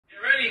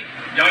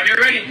Y'all get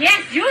ready?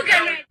 Yes, you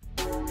get ready.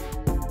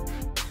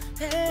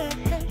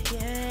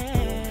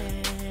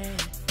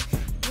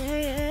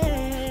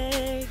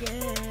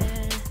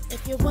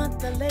 If you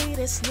want the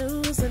latest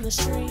news in the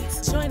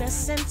streets, join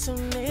us and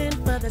tune in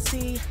for the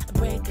tea.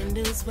 Breaking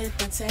news with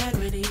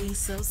integrity.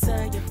 So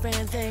tell your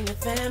friends and your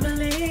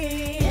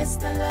family. It's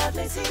the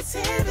Lovelyti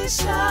TV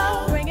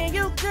show, bringing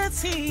you good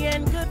tea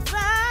and good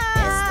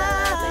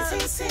vibes.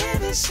 It's the Lovelyti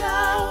TV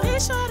show. Be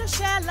sure to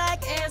share,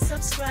 like, and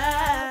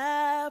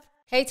subscribe.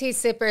 Hey tea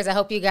sippers, I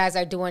hope you guys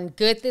are doing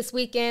good this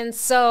weekend.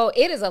 So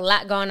it is a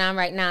lot going on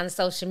right now on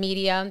social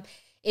media.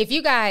 If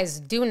you guys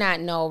do not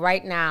know,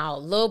 right now,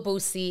 Lil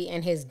Boosie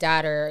and his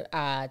daughter,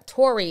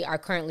 Tori, are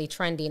currently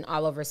trending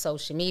all over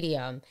social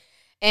media.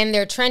 And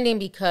they're trending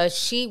because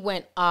she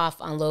went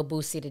off on Lil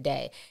Boosie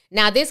today.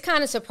 Now, this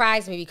kind of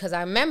surprised me because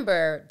I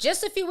remember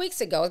just a few weeks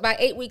ago, it was about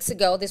 8 weeks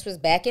ago, this was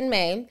back in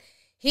May,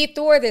 he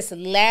threw her this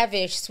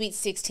lavish Sweet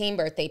 16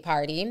 birthday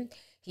party.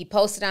 He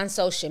posted on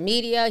social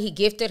media. He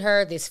gifted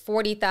her this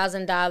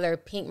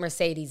 $40,000 pink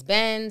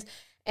Mercedes-Benz.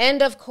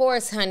 And of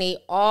course, honey,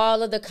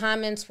 all of the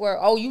comments were,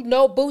 oh, you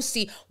know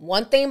Boosie.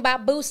 One thing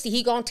about Boosie,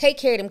 he gonna take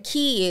care of them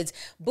kids.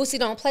 Boosie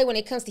don't play when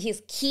it comes to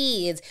his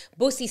kids.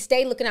 Boosie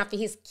stay looking out for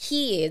his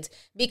kids.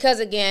 Because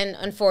again,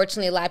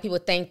 unfortunately, a lot of people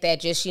think that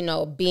just, you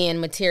know,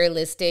 being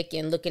materialistic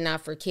and looking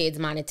out for kids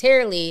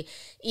monetarily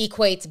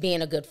equates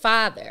being a good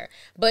father.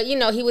 But, you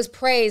know, he was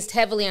praised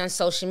heavily on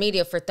social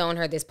media for throwing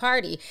her this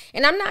party.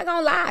 And I'm not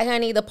gonna lie,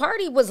 honey, the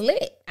party was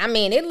lit. I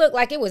mean, it looked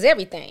like it was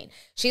everything.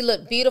 She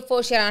looked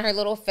beautiful. She had on her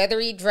little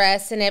feathery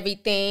dress and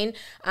everything.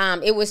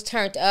 It was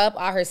turned up.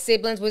 All her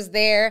siblings was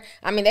there.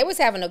 I mean, they was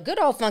having a good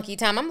old funky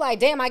time. I'm like,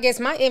 damn, I guess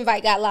my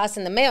invite got lost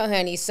in the mail,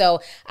 honey. So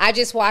I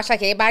just watched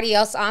like everybody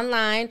else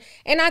online,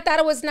 and I thought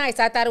it was nice.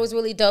 I thought it was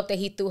really dope that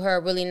he threw her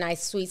a really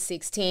nice Sweet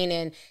 16,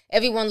 and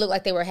everyone looked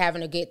like they were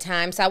having a good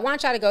time. So I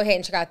want y'all to go ahead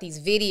and check out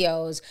these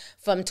videos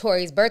from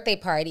Tori's birthday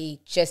party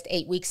just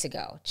 8 weeks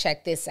ago.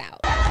 Check this out.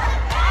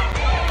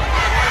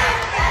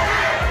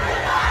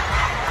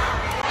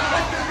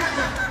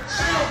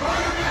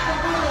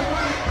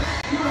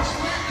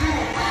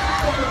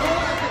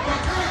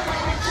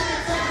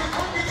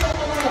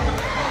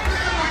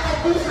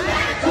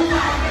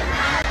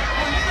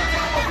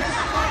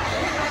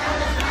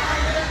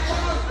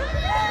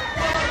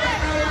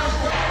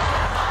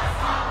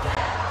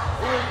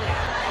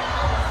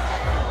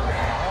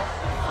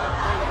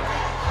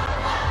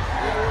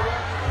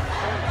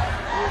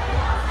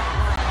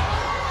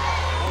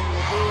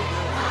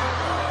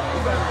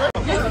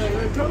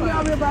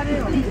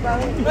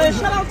 Man,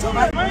 shout out to me,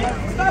 man.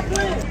 Stop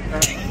playing.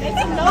 Make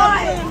some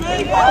noise,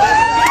 man.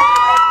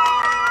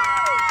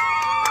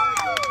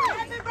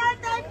 Happy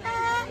birthday,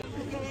 man.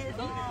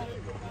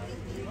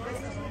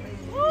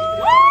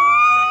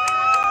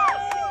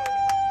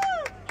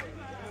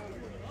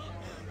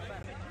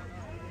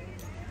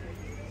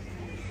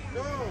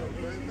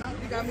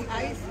 You got me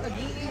ice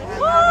again.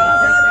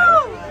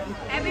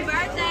 Happy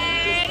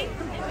birthday.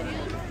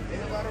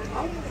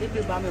 If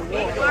you buy me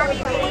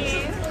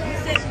water.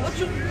 What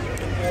you?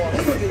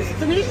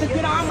 Tanisha,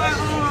 get on my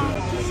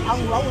I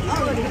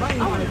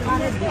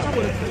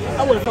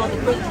would have thought the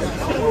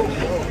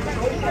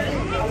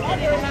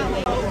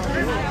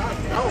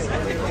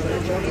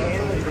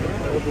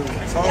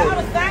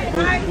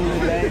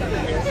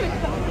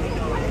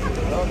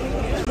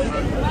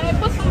Man,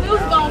 put some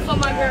music on for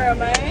my girl,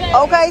 man.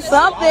 Okay,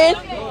 something.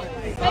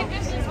 Make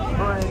this shit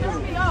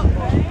turn me up,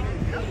 man.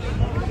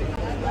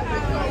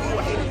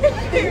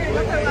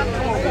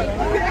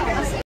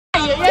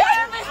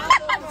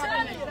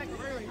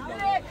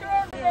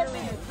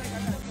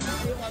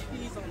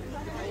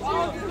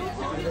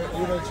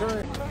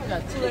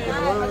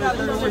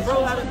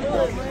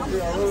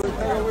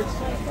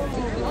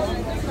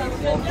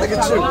 Look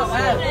at you.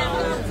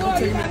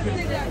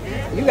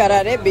 You got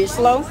out of that bitch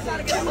slow.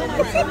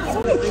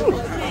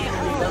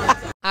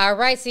 All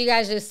right, so you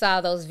guys just saw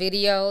those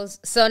videos.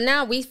 So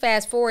now we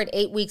fast forward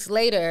 8 weeks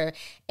later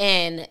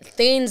and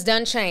things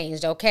done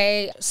changed,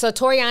 okay? So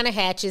Toriana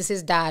Hatch is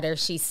his daughter.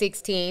 She's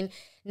 16.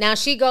 Now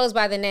she goes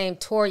by the name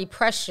Tori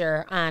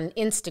Pressure on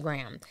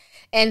Instagram.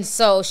 And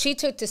so she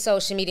took to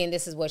social media and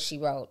this is what she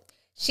wrote.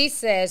 She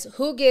says,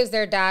 who gives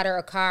their daughter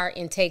a car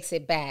and takes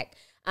it back?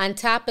 On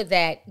top of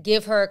that,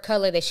 give her a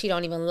color that she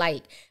don't even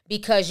like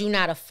because you're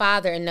not a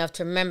father enough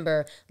to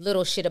remember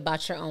little shit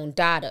about your own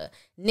daughter.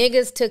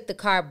 Niggas took the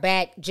car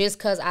back just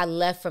because I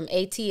left from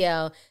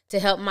ATL to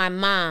help my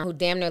mom who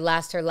damn near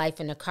lost her life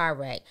in a car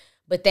wreck.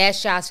 But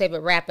that's y'all's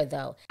favorite rapper,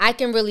 though. I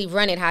can really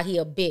run it how he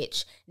a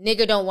bitch.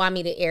 Nigga don't want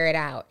me to air it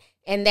out.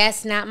 And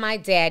that's not my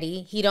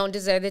daddy. He don't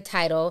deserve the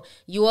title.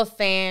 You a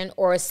fan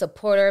or a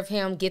supporter of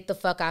him, get the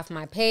fuck off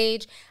my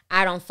page.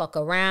 I don't fuck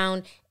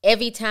around.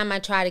 Every time I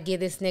try to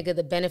give this nigga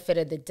the benefit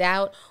of the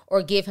doubt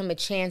or give him a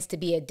chance to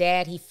be a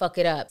dad, he fuck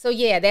it up. So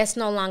yeah, that's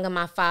no longer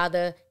my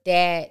father,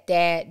 dad,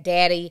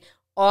 daddy.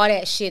 All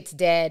that shit's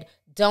dead.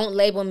 Don't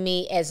label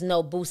me as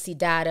no Boosie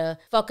daughter.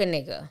 Fuck a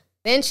nigga.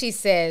 Then she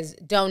says,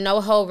 don't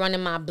no hoe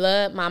running my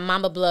blood. My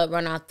mama blood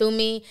run out through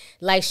me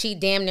like she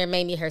damn near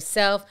made me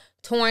herself.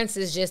 Torrance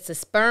is just a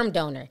sperm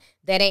donor.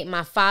 That ain't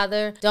my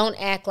father. Don't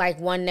act like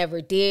one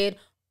never did.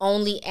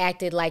 Only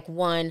acted like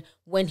one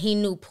when he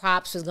knew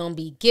props was going to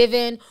be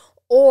given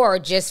or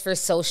just for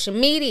social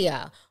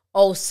media.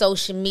 Oh,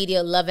 social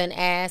media loving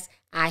ass.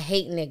 I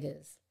hate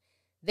niggas.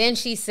 Then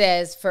she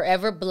says,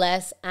 forever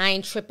blessed. I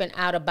ain't tripping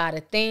out about a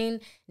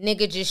thing.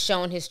 Nigga just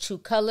showing his true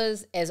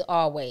colors as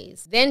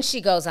always. Then she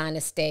goes on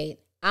to state,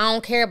 I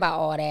don't care about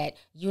all that.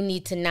 You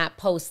need to not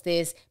post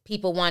this.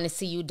 People want to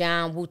see you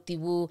down,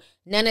 wooty-woo.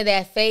 None of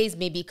that fazed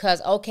me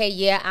because, okay,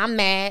 yeah, I'm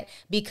mad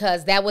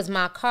because that was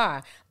my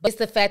car. But it's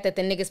the fact that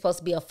the nigga's supposed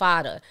to be a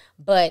father.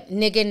 But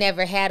nigga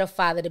never had a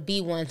father to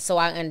be one, so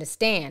I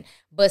understand.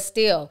 But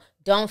still,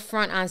 don't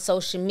front on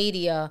social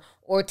media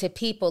or to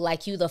people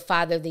like you the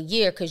father of the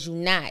year because you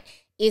not.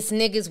 It's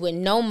niggas with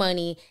no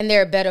money and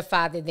they're a better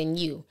father than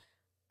you.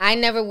 I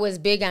never was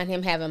big on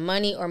him having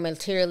money or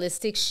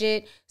materialistic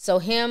shit, so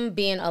him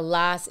being a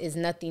loss is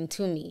nothing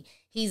to me.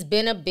 He's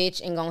been a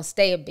bitch and gonna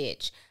stay a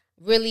bitch.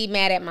 Really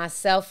mad at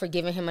myself for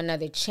giving him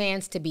another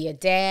chance to be a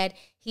dad.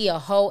 He a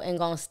hoe and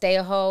gonna stay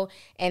a hoe,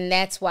 and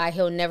that's why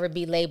he'll never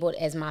be labeled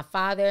as my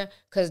father,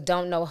 because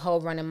don't know hoe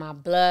running my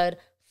blood.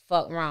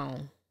 Fuck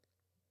wrong.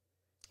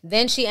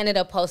 Then she ended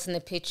up posting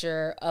a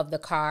picture of the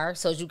car.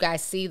 So as you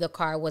guys see, the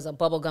car was a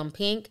bubblegum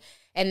pink,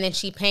 and then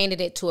she painted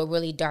it to a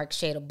really dark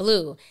shade of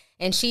blue.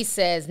 And she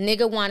says,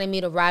 nigga wanted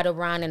me to ride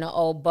around in an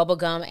old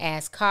bubblegum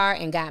ass car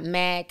and got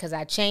mad because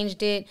I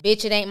changed it.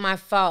 Bitch, it ain't my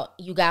fault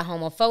you got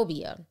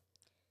homophobia.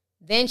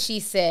 Then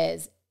she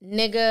says,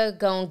 nigga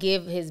gonna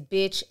give his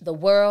bitch the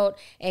world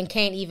and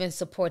can't even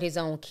support his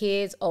own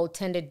kids. Old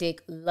tender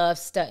dick love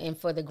stunting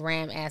for the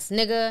gram ass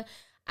nigga.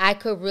 I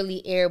could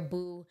really air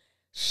boo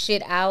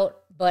shit out,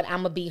 but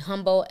I'ma be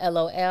humble,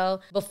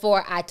 LOL,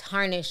 before I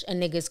tarnish a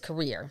nigga's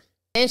career.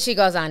 Then she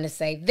goes on to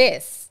say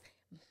this.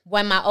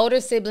 When my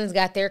older siblings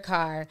got their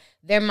car,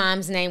 their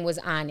mom's name was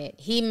on it.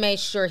 He made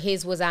sure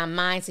his was on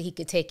mine so he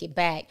could take it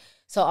back.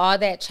 So all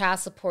that child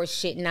support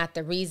shit, not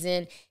the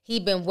reason. He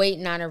been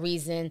waiting on a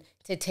reason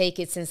to take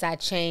it since I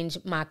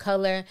changed my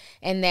color.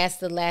 And that's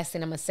the last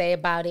thing I'm going to say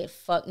about it.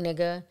 Fuck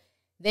nigga.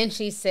 Then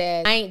she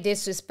said, I ain't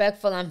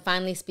disrespectful. I'm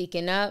finally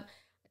speaking up.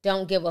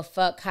 Don't give a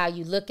fuck how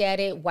you look at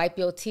it. Wipe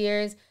your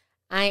tears.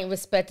 I ain't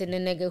respecting the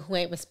nigga who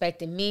ain't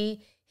respecting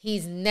me.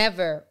 He's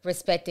never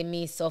respected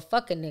me, so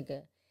fuck a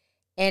nigga.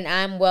 And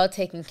I'm well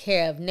taken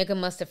care of. Nigga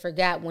must have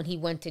forgot when he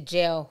went to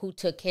jail who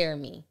took care of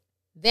me.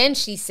 Then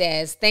she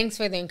says, thanks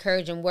for the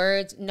encouraging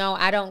words. No,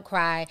 I don't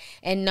cry.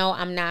 And no,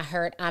 I'm not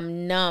hurt.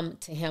 I'm numb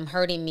to him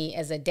hurting me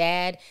as a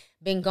dad.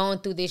 Been going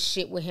through this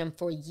shit with him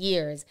for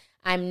years.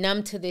 I'm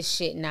numb to this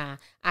shit now.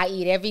 I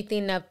eat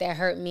everything up that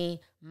hurt me.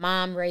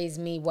 Mom raised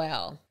me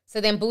well. So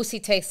then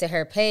Boosie takes to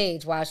her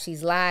page while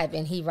she's live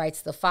and he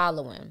writes the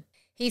following.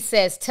 He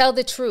says, tell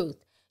the truth.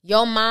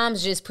 Your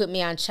mom's just put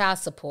me on child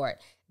support.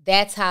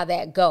 That's how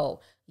that go.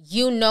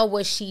 You know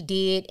what she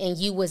did and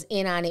you was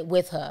in on it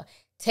with her.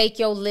 Take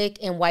your lick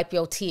and wipe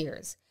your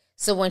tears.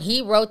 So when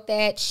he wrote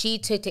that, she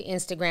took to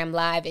Instagram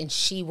Live and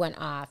she went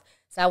off.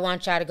 So I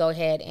want y'all to go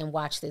ahead and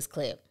watch this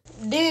clip.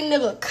 Then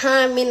nigga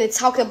commenting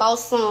talking about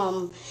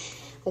some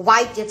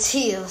wipe your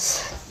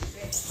tears.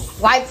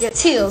 Wipe your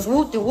tears.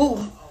 Woo de woo.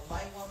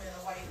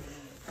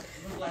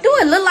 Do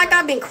it look like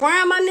I've been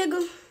crying, my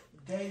nigga?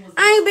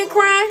 I ain't been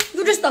crying.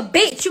 You just a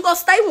bitch. You gonna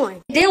stay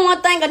one. Then one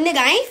thing a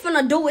nigga ain't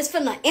finna do is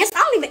finna I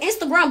don't even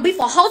Instagram beef.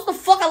 A host of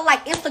fucker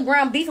like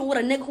Instagram beefing with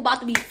a nigga who about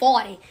to be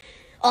 40.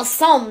 Or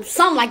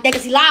something like that.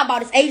 Cause he lied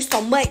about his age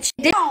so much.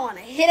 They don't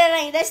wanna hit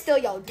it. That's still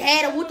your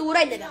daddy. What do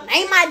that nigga?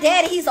 Ain't my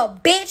daddy. He's a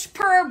bitch.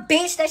 Pure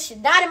bitch. That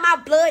shit not in my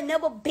blood.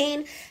 Never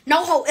been.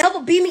 No hoe ever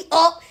beat me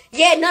up.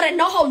 Yeah, none of that.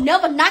 No hoe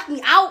never knocked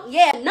me out.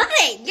 Yeah, none of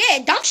that.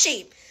 Yeah, dumb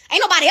shit.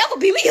 Ain't nobody ever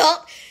beat me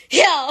up.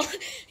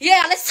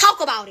 Yeah, let's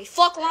talk about it.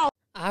 Fuck wrong.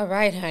 All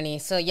right, honey.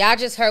 So y'all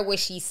just heard what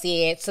she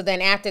said. So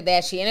then after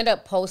that, she ended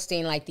up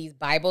posting like these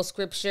Bible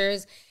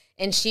scriptures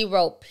and she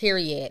wrote,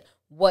 period,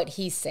 what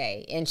he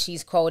say. And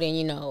she's quoting,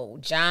 you know,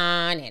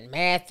 John and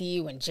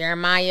Matthew and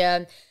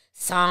Jeremiah,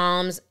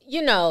 Psalms,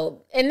 you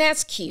know, and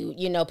that's cute.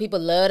 You know, people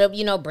love to,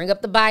 you know, bring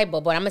up the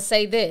Bible. But I'm going to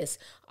say this.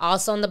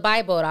 Also in the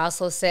Bible, it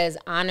also says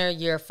honor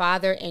your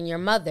father and your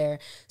mother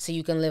so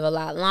you can live a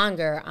lot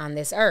longer on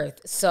this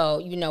earth. So,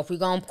 you know, if we're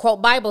going to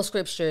quote Bible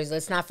scriptures,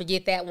 let's not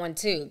forget that one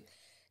too.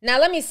 Now,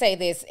 let me say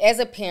this. As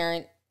a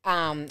parent,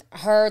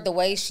 the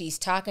way she's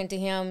talking to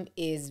him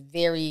is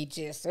very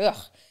just,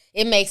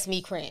 it makes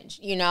me cringe.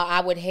 You know, I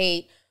would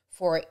hate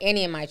for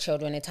any of my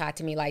children to talk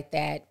to me like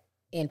that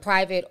in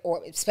private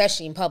or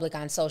especially in public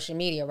on social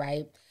media,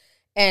 right?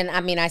 And, I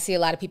mean, I see a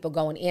lot of people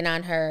going in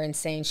on her and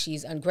saying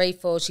she's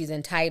ungrateful, she's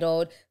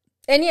entitled.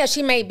 And, yeah,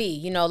 she may be.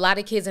 You know, a lot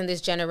of kids in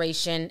this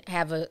generation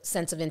have a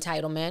sense of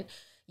entitlement.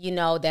 You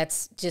know,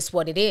 that's just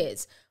what it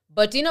is.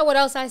 But do you know what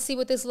else I see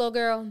with this little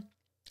girl?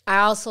 I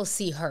also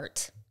see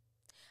hurt.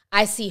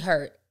 I see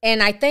hurt.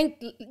 And I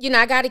think, you know,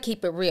 I got to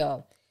keep it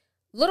real.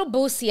 Little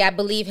Boosie, I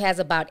believe, has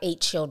about 8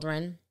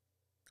 children.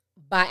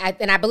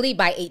 And I believe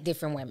by 8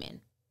 different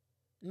women.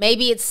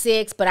 Maybe it's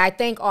 6, but I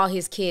think all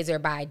his kids are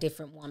by a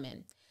different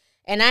woman.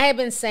 And I have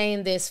been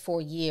saying this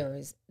for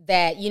years,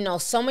 that, you know,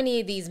 so many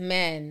of these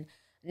men,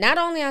 not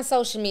only on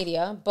social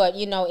media, but,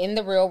 you know, in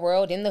the real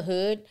world, in the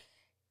hood,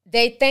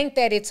 they think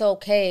that it's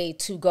okay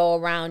to go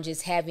around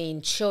just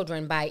having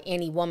children by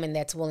any woman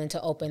that's willing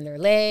to open their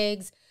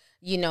legs,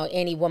 you know,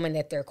 any woman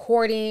that they're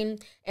courting.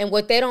 And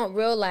what they don't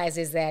realize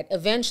is that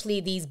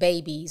eventually these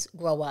babies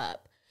grow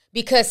up.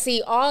 Because,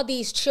 see, all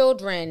these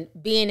children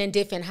being in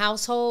different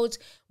households,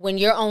 when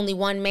you're only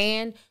one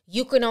man,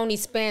 you can only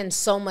spend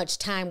so much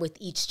time with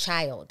each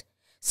child.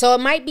 So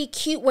it might be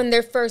cute when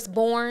they're first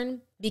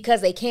born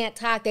because they can't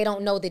talk, they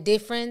don't know the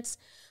difference.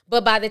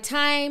 But by the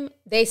time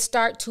they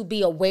start to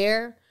be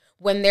aware,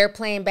 when they're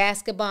playing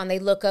basketball and they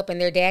look up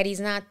and their daddy's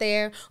not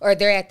there, or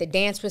they're at the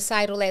dance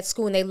recital at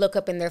school and they look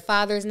up and their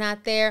father's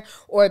not there,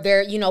 or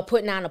they're, you know,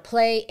 putting on a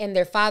play and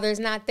their father's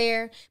not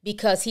there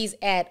because he's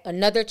at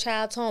another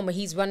child's home or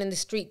he's running the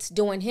streets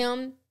doing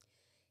him,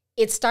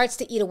 it starts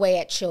to eat away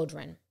at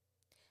children.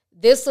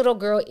 This little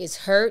girl is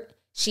hurt.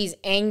 She's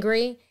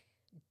angry.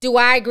 Do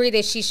I agree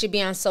that she should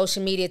be on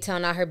social media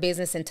telling all her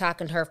business and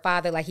talking to her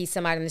father like he's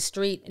somebody in the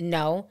street?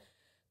 No,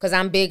 because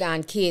I'm big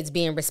on kids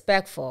being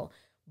respectful.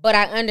 But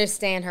I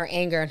understand her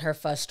anger and her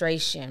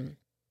frustration,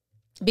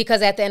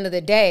 because at the end of the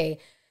day,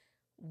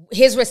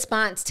 his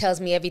response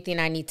tells me everything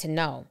I need to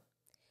know.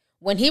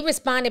 When he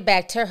responded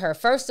back to her,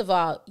 first of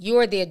all,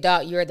 you're the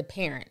adult, you're the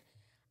parent.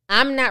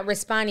 I'm not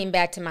responding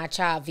back to my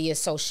child via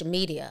social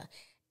media.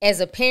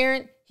 As a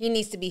parent, he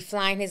needs to be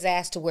flying his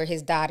ass to where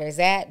his daughter's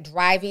at,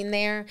 driving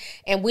there,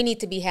 and we need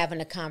to be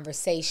having a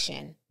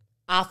conversation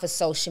off of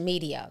social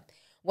media.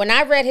 When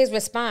I read his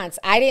response,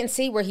 I didn't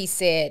see where he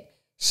said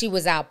she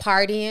was out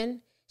partying,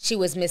 she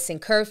was missing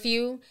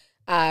curfew,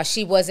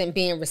 she wasn't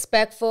being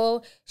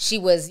respectful, she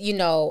was, you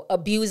know,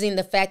 abusing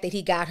the fact that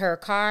he got her a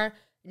car.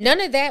 None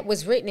of that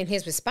was written in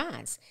his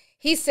response.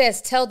 He says,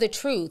 tell the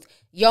truth,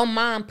 your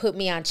mom put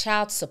me on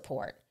child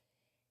support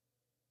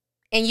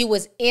and you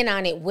was in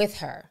on it with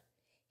her.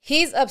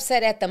 He's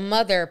upset at the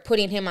mother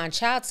putting him on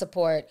child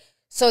support,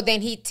 so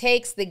then he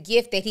takes the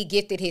gift that he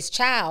gifted his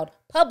child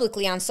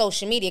publicly on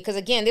social media, because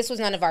again, this was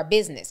none of our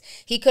business.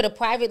 He could have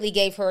privately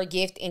gave her a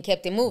gift and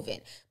kept it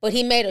moving, but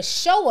he made a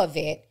show of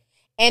it,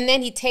 and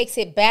then he takes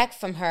it back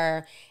from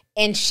her,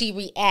 and she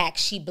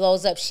reacts, she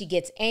blows up, she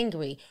gets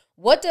angry.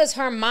 What does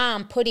her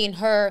mother putting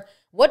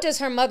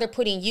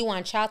you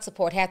on child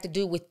support have to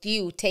do with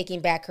you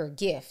taking back her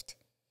gift?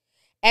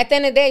 At the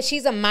end of the day,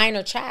 she's a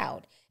minor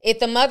child. If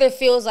the mother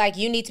feels like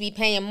you need to be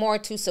paying more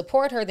to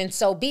support her, then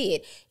so be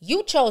it.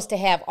 You chose to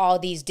have all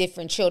these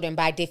different children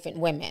by different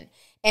women.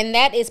 And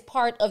that is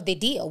part of the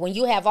deal. When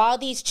you have all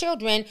these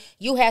children,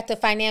 you have to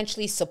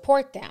financially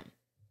support them.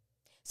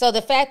 So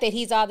the fact that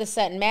he's all of a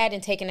sudden mad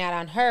and taking out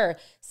on her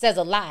says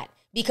a lot.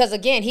 Because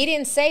again, he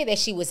didn't say that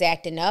she was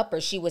acting up or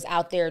she was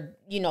out there,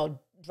 you know,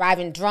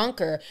 driving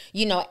drunk or,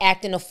 you know,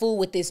 acting a fool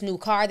with this new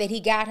car that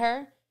he got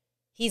her.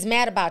 He's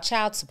mad about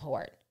child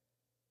support.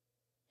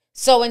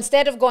 So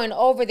instead of going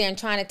over there and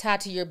trying to talk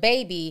to your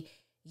baby,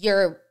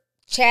 you're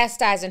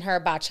chastising her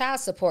about child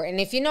support. And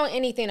if you know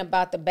anything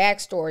about the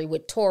backstory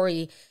with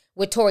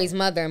Tori's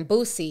mother and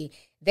Boosie,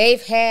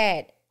 they've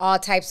had all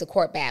types of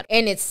court battles.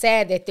 And it's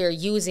sad that they're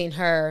using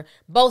her,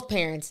 both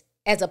parents,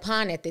 as a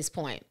pawn at this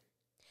point.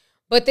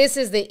 But this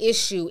is the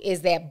issue,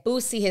 is that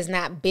Boosie has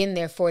not been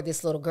there for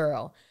this little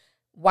girl.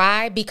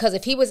 Why? Because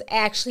if he was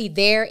actually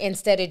there,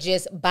 instead of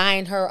just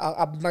buying her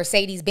a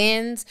Mercedes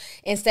Benz,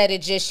 instead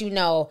of just, you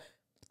know,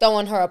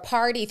 throwing her a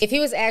party, if he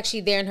was actually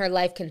there in her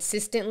life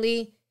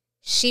consistently,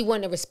 she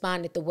wouldn't have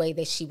responded the way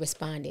that she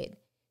responded.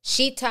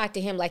 She talked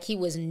to him like he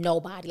was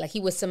nobody, like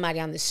he was somebody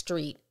on the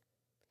street.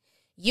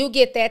 You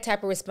get that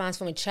type of response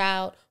from a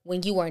child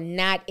when you are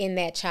not in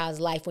that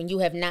child's life, when you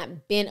have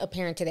not been a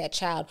parent to that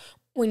child,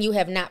 when you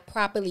have not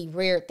properly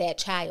reared that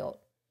child.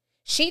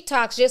 She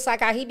talks just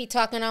like how he be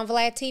talking on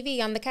Vlad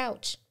TV on the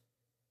couch.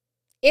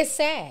 It's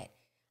sad.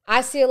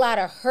 I see a lot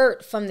of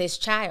hurt from this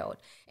child.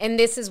 And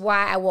this is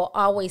why I will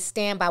always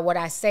stand by what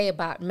I say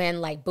about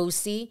men like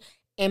Boosie,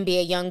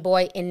 NBA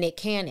Youngboy, and Nick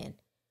Cannon.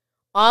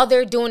 All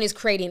they're doing is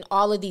creating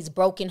all of these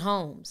broken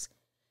homes.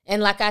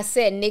 And like I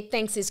said, Nick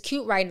thinks it's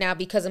cute right now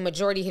because a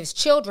majority of his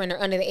children are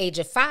under the age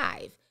of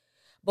 5.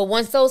 But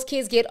once those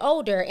kids get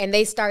older and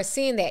they start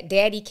seeing that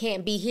daddy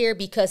can't be here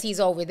because he's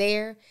over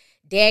there,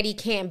 daddy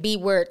can't be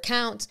where it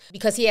counts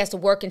because he has to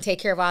work and take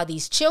care of all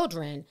these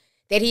children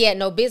that he had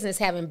no business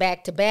having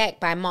back-to-back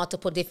by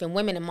multiple different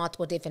women in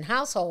multiple different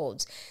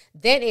households,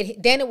 then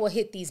it will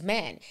hit these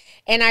men.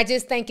 And I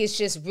just think it's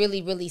just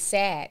really, really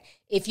sad.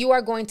 If you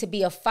are going to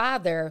be a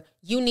father,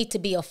 you need to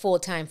be a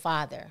full-time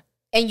father.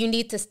 And you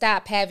need to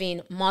stop having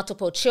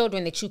multiple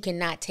children that you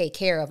cannot take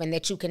care of and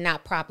that you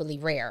cannot properly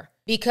rear.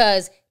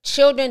 Because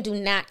children do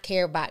not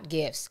care about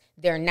gifts.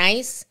 They're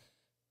nice,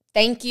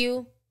 thank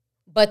you,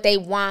 but they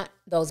want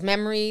those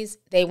memories.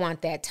 They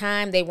want that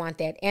time. They want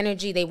that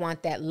energy. They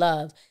want that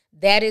love.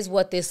 That is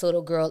what this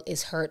little girl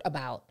is hurt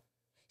about.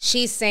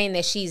 She's saying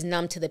that she's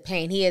numb to the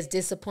pain. He has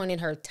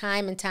disappointed her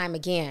time and time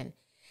again.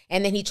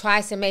 And then he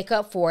tries to make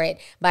up for it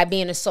by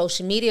being a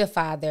social media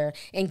father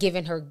and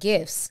giving her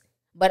gifts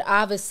But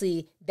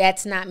obviously,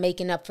 that's not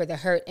making up for the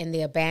hurt and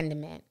the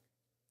abandonment.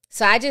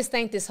 So I just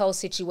think this whole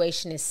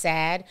situation is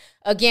sad.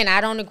 Again,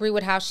 I don't agree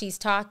with how she's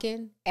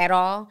talking at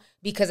all,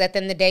 because at the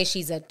end of the day,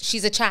 she's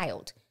a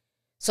child.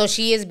 So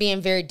she is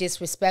being very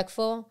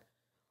disrespectful.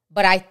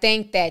 But I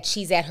think that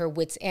she's at her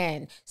wit's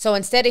end. So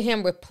instead of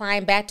him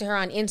replying back to her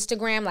on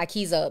Instagram like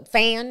he's a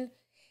fan,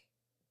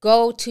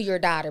 go to your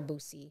daughter,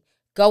 Boosie.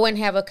 Go and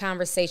have a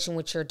conversation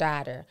with your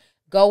daughter.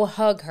 Go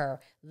hug her.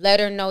 Let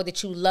her know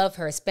that you love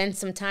her. Spend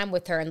some time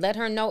with her and let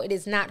her know it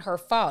is not her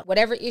fault.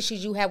 Whatever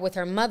issues you have with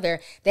her mother,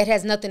 that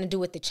has nothing to do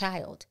with the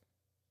child.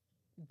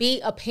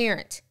 Be a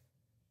parent.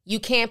 You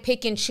can't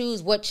pick and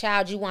choose what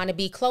child you want to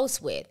be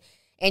close with.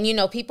 And, you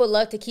know, people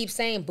love to keep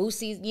saying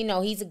Boosie, you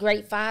know, he's a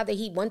great father.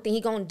 One thing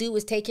he going to do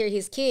is take care of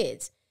his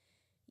kids.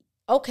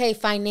 Okay,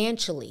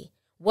 financially.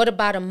 What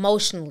about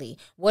emotionally?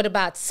 What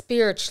about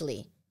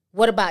spiritually?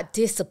 What about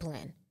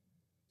discipline?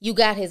 You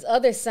got his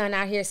other son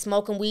out here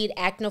smoking weed,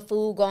 acting a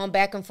fool, going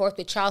back and forth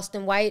with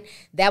Charleston White.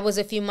 That was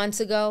a few months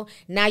ago.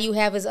 Now you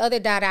have his other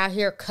daughter out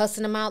here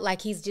cussing him out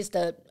like he's just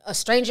a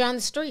stranger on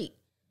the street.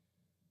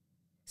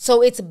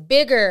 So it's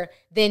bigger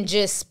than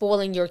just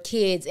spoiling your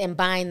kids and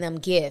buying them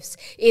gifts.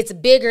 It's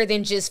bigger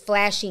than just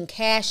flashing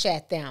cash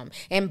at them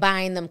and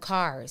buying them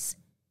cars.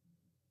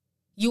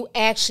 You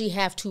actually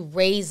have to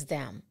raise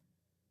them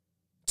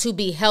to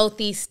be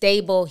healthy,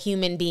 stable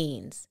human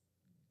beings.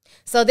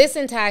 So this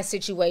entire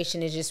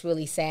situation is just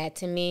really sad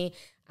to me.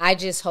 I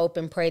just hope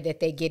and pray that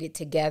they get it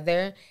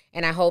together.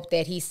 And I hope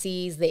that he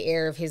sees the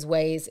error of his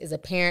ways as a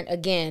parent.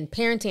 Again,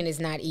 parenting is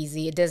not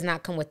easy. It does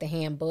not come with the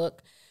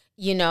handbook,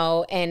 you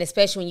know, and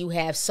especially when you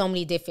have so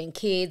many different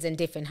kids and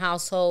different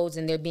households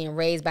and they're being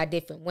raised by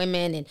different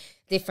women and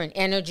different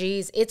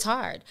energies. It's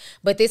hard.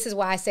 But this is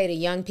why I say to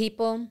young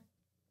people,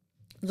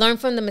 learn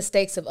from the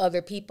mistakes of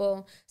other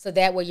people so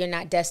that way you're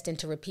not destined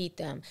to repeat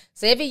them.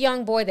 So every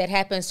young boy that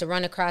happens to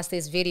run across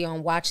this video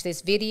and watch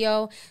this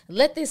video,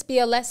 let this be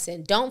a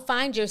lesson. Don't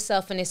find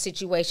yourself in a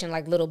situation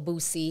like little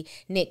Boosie,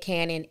 Nick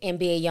Cannon,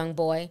 NBA young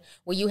boy,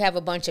 where you have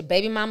a bunch of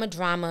baby mama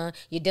drama,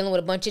 you're dealing with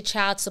a bunch of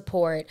child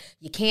support,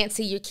 you can't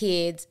see your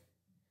kids.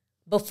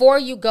 Before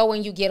you go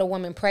and you get a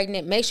woman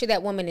pregnant, make sure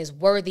that woman is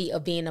worthy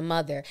of being a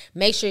mother.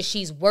 Make sure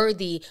she's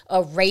worthy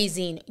of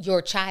raising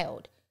your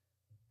child.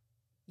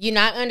 You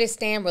not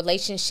understand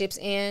relationships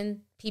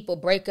end, people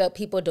break up,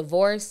 people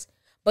divorce,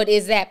 but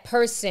is that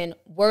person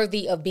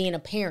worthy of being a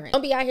parent?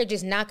 Don't be out here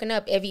just knocking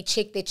up every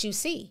chick that you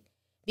see,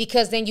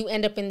 because then you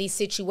end up in these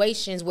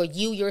situations where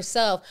you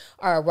yourself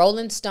are a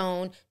rolling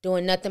stone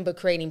doing nothing but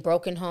creating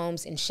broken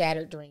homes and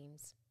shattered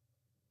dreams.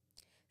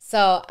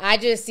 So I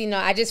just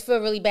feel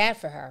really bad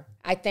for her.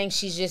 I think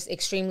she's just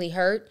extremely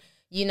hurt.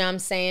 You know what I'm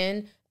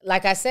saying?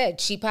 Like I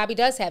said, she probably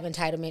does have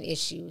entitlement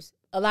issues.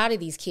 A lot of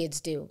these kids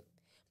do.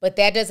 But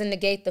that doesn't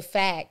negate the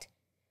fact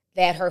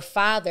that her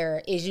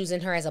father is using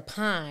her as a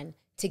pawn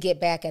to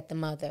get back at the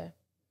mother.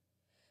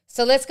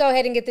 So let's go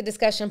ahead and get the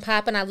discussion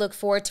popping. I look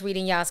forward to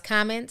reading y'all's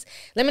comments.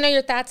 Let me know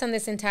your thoughts on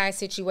this entire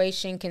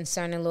situation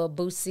concerning Lil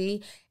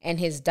Boosie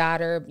and his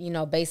daughter, you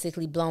know,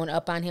 basically blowing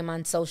up on him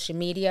on social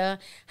media.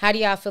 How do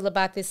y'all feel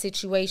about this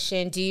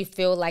situation? Do you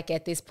feel like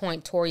at this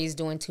point Tori is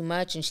doing too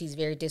much and she's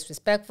very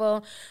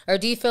disrespectful? Or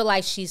do you feel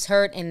like she's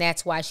hurt and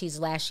that's why she's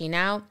lashing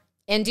out?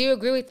 And do you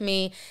agree with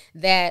me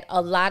that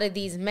a lot of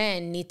these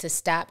men need to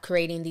stop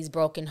creating these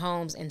broken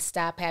homes and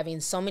stop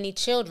having so many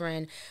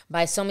children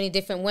by so many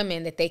different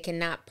women that they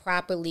cannot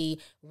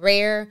properly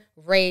rear,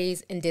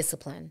 raise, and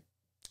discipline?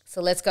 So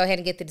let's go ahead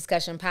and get the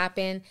discussion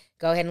popping.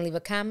 Go ahead and leave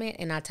a comment,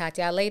 and I'll talk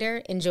to y'all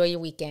later. Enjoy your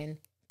weekend.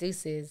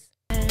 Deuces.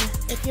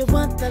 If you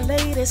want the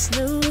latest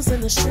news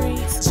in the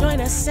streets, join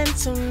us and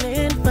tune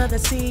in for the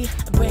tea.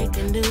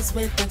 Breaking news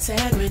with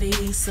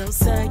integrity. So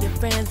tell your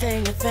friends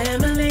and your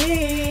family.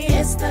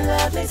 It's the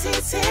Lovelyti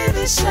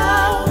TV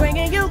show,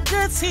 bringing you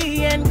good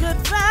tea and good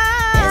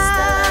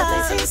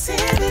vibes. It's the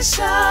Lovelyti TV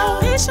show.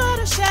 Be sure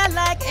to share,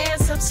 like,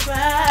 and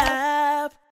subscribe.